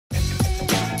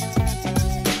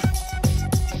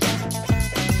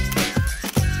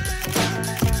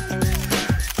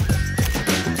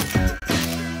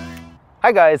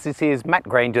Hi guys, this is Matt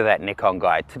Granger, that Nikon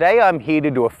guy. Today I'm here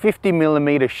to do a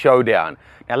 50mm showdown.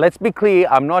 Now let's be clear,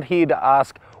 I'm not here to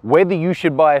ask whether you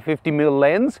should buy a 50mm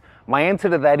lens. My answer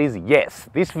to that is yes.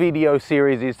 This video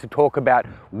series is to talk about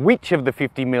which of the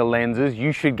 50mm lenses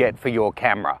you should get for your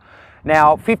camera.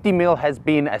 Now 50mm has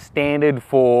been a standard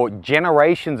for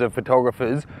generations of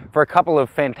photographers for a couple of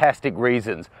fantastic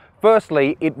reasons.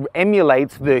 Firstly, it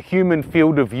emulates the human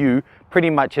field of view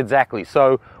pretty much exactly.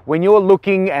 So when you're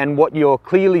looking and what you're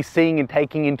clearly seeing and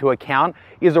taking into account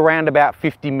is around about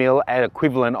 50mm at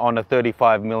equivalent on a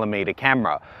 35mm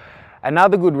camera.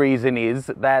 Another good reason is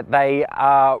that they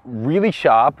are really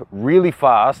sharp, really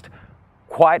fast,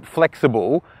 quite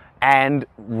flexible and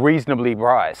reasonably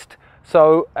priced.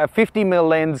 So a 50mm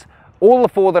lens, all the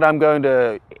four that I'm going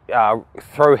to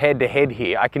throw head to head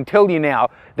here, I can tell you now,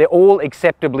 they're all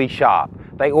acceptably sharp.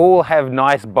 They all have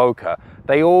nice bokeh.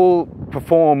 They all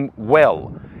perform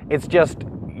well. It's just,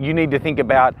 you need to think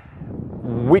about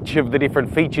which of the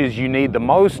different features you need the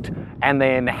most, and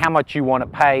then how much you want to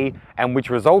pay and which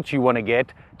results you want to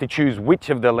get to choose which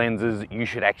of the lenses you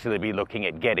should actually be looking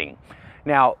at getting.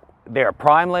 Now, they're a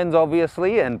prime lens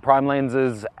obviously, and prime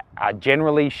lenses are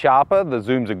generally sharper. The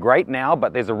zooms are great now,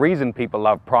 but there's a reason people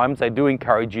love primes. They do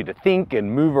encourage you to think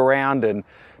and move around and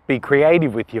be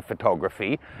creative with your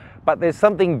photography. But there's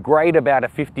something great about a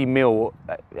 50mm.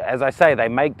 As I say, they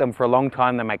make them for a long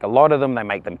time, they make a lot of them, they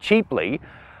make them cheaply,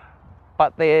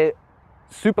 but they're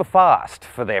super fast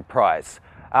for their price.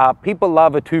 People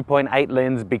love a 2.8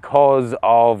 lens because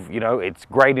of, it's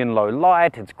great in low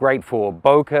light, it's great for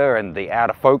bokeh and the out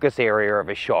of focus area of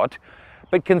a shot.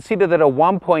 But consider that a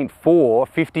 1.4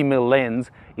 50mm lens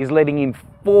is letting in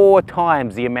 4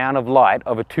 times the amount of light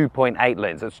of a 2.8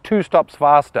 lens. It's 2 stops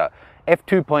faster.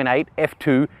 f2.8,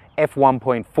 f2,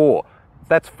 f1.4.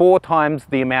 That's 4 times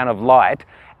the amount of light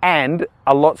and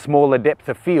a lot smaller depth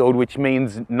of field, which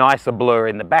means nicer blur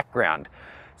in the background.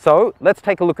 So let's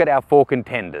take a look at our 4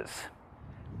 contenders.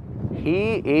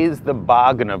 Here is the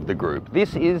bargain of the group.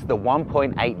 This is the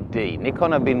 1.8D.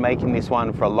 Nikon have been making this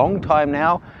one for a long time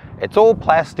now. It's all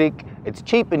plastic, it's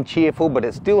cheap and cheerful, but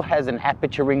it still has an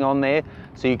aperture ring on there,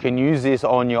 so you can use this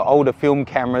on your older film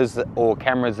cameras or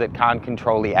cameras that can't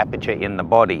control the aperture in the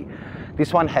body.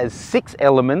 This one has 6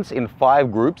 elements in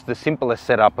 5 groups, the simplest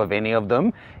setup of any of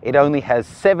them. It only has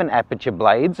 7 aperture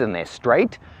blades and they're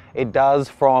straight. It does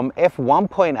from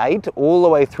f1.8 all the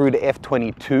way through to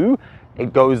f22.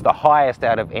 It goes the highest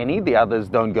out of any, the others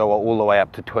don't go all the way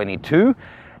up to 22.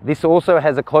 This also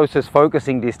has a closest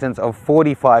focusing distance of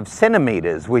 45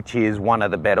 centimeters, which is one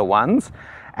of the better ones.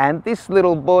 And this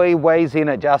little boy weighs in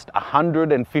at just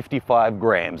 155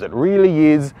 grams. It really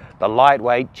is the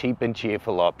lightweight, cheap and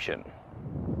cheerful option.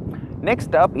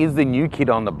 Next up is the new kid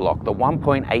on the block, the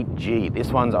 1.8G. This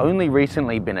one's only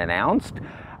recently been announced.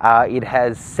 It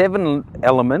has 7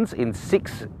 elements in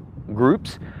 6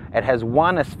 groups. It has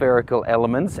 1 aspherical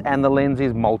elements and the lens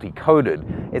is multi-coated.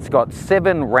 It's got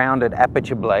 7 rounded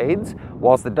aperture blades.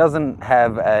 Whilst it doesn't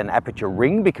have an aperture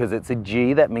ring because it's a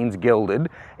G, that means gilded,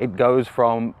 it goes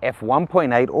from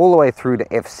f1.8 all the way through to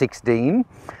f16.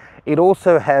 It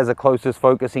also has a closest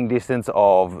focusing distance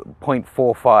of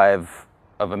 0.45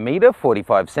 of a meter,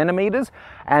 45 centimeters,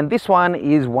 and this one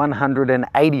is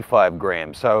 185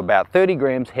 grams, so about 30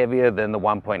 grams heavier than the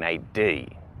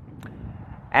 1.8D.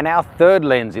 And our third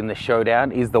lens in the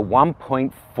showdown is the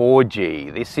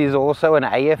 1.4G. This is also an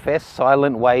AFS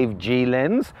silent wave G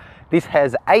lens. This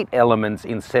has 8 elements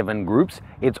in 7 groups.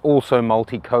 It's also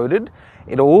multi-coated.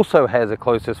 It also has a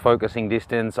closest focusing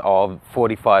distance of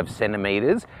 45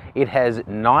 centimeters. It has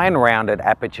 9 rounded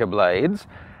aperture blades.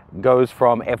 Goes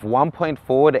from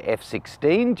f1.4 to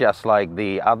f16, just like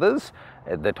the others,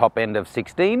 at the top end of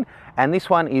 16. And this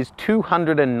one is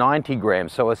 290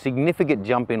 grams, so a significant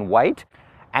jump in weight.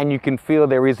 And you can feel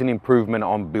there is an improvement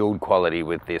on build quality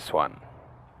with this one.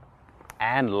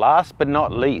 And last but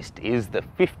not least is the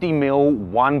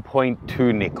 50mm 1.2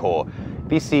 Nikkor.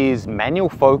 This is manual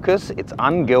focus, it's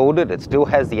ungilded, it still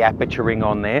has the aperture ring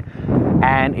on there,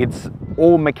 and it's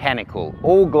all mechanical,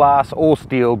 all glass, all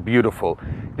steel, beautiful.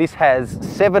 This has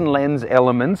 7 lens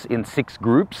elements in 6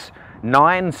 groups,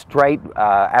 9 straight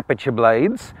aperture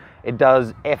blades. It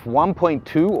does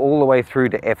f1.2 all the way through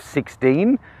to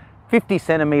f16. 50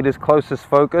 centimeters closest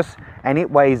focus, and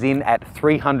it weighs in at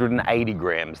 380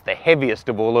 grams, the heaviest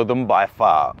of all of them by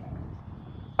far.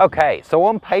 Okay, so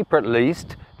on paper at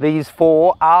least, these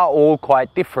 4 are all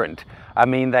quite different. I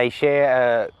mean, they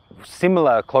share a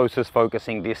similar closest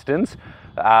focusing distance.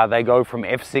 They go from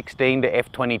f16 to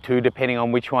f22 depending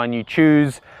on which one you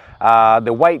choose.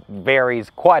 The weight varies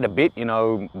quite a bit,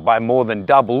 by more than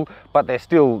double, but they're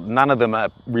still, none of them are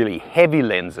really heavy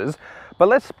lenses. But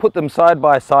let's put them side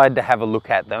by side to have a look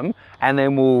at them, and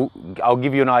then I'll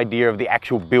give you an idea of the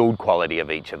actual build quality of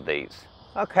each of these.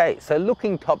 Okay, so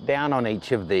looking top down on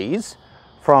each of these,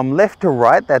 from left to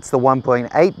right, that's the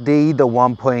 1.8D, the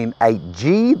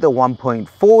 1.8G, the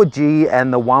 1.4G,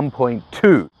 and the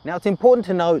 1.2. Now it's important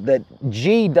to note that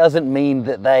G doesn't mean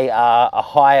that they are a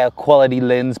higher quality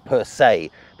lens per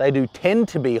se. They do tend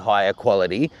to be higher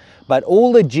quality, but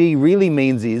all the G really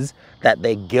means is that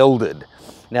they're gilded.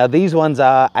 Now these ones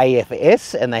are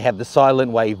AFS and they have the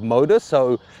silent wave motor,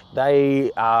 so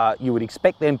they you would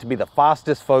expect them to be the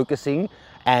fastest focusing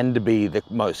and to be the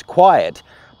most quiet.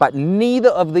 But neither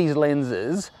of these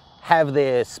lenses have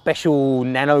their special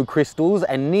nanocrystals,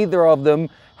 and neither of them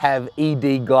have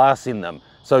ED glass in them.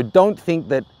 So don't think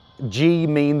that G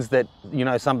means that, you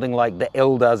know, something like the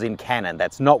L does in Canon.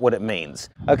 That's not what it means.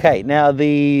 Okay, now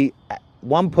the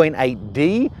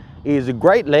 1.8D is a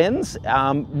great lens,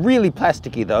 really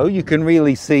plasticky though. You can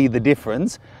really see the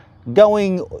difference.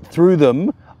 Going through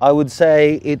them, I would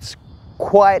say it's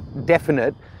quite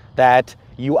definite that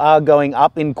you are going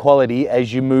up in quality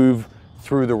as you move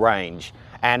through the range.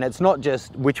 And it's not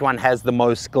just which one has the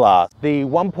most glass. The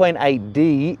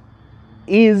 1.8D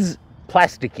is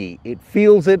plasticky. It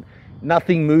feels it.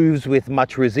 Nothing moves with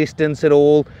much resistance at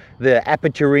all. The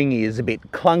aperture ring is a bit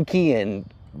clunky and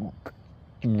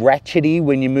ratchety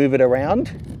when you move it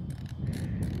around.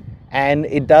 And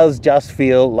it does just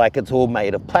feel like it's all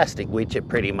made of plastic, which it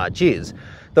pretty much is.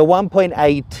 The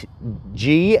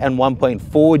 1.8G and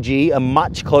 1.4G are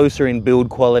much closer in build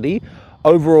quality.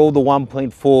 Overall, the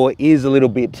 1.4 is a little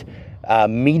bit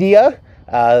meatier,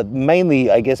 mainly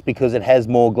I guess because it has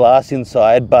more glass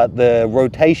inside, but the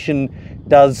rotation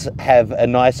does have a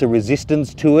nicer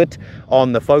resistance to it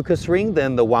on the focus ring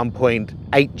than the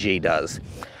 1.8G does.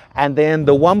 And then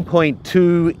the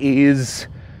 1.2 is,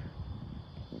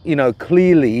 you know,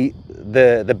 clearly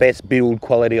the best build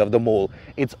quality of them all.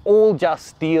 It's all just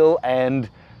steel and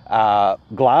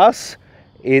glass.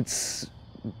 It's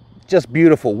just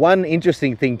beautiful. One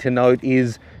interesting thing to note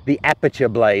is the aperture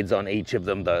blades on each of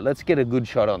them though. Let's get a good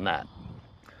shot on that.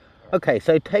 Okay,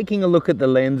 so taking a look at the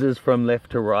lenses from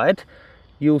left to right,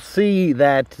 you'll see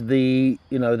that they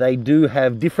do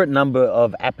have different number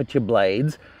of aperture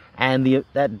blades, and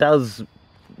that does,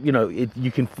 you know,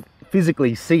 you can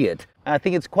physically see it. I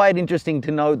think it's quite interesting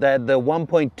to note that the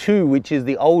 1.2, which is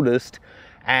the oldest,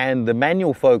 and the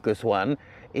manual focus one,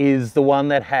 is the one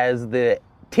that has the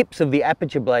tips of the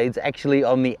aperture blades actually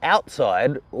on the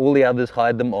outside. All the others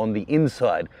hide them on the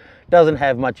inside. Doesn't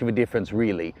have much of a difference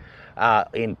really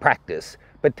in practice.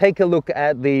 But take a look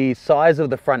at the size of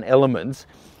the front elements.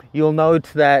 You'll note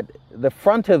that the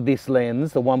front of this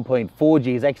lens, the 1.4G,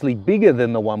 is actually bigger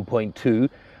than the 1.2,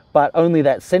 but only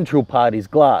that central part is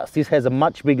glass. This has a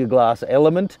much bigger glass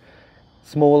element,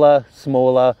 smaller,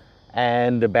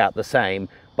 and about the same,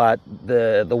 but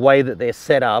the way that they're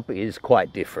set up is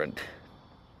quite different.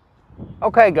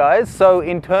 Okay guys, so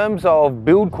in terms of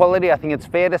build quality, I think it's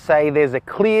fair to say there's a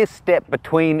clear step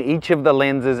between each of the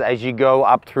lenses as you go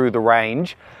up through the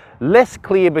range. Less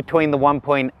clear between the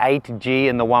 1.8G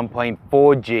and the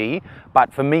 1.4G,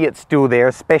 but for me it's still there,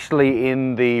 especially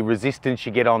in the resistance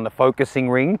you get on the focusing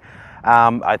ring.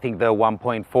 I think the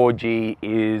 1.4G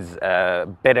is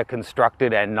better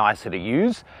constructed and nicer to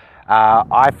use.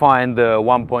 I find the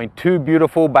 1.2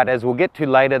 beautiful, but as we'll get to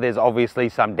later, there's obviously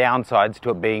some downsides to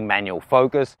it being manual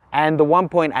focus. And the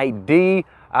 1.8D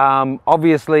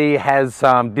obviously has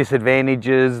some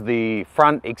disadvantages. The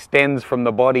front extends from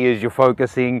the body as you're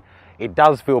focusing. It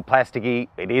does feel plasticky,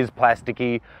 it is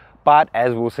plasticky, but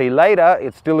as we'll see later,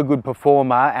 it's still a good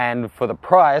performer, and for the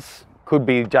price, could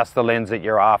be just the lens that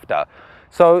you're after.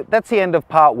 So that's the end of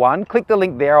part one. Click the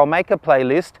link there, I'll make a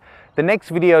playlist. The next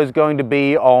video is going to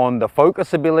be on the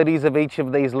focus abilities of each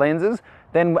of these lenses.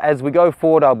 Then as we go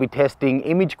forward, I'll be testing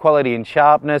image quality and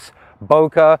sharpness,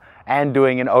 bokeh, and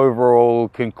doing an overall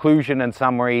conclusion and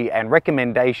summary and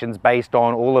recommendations based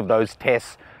on all of those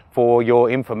tests for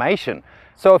your information.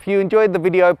 So if you enjoyed the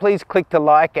video, please click to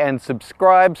like and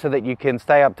subscribe so that you can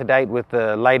stay up to date with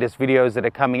the latest videos that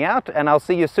are coming out, and I'll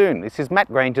see you soon. This is Matt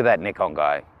Granger, that Nikon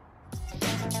guy.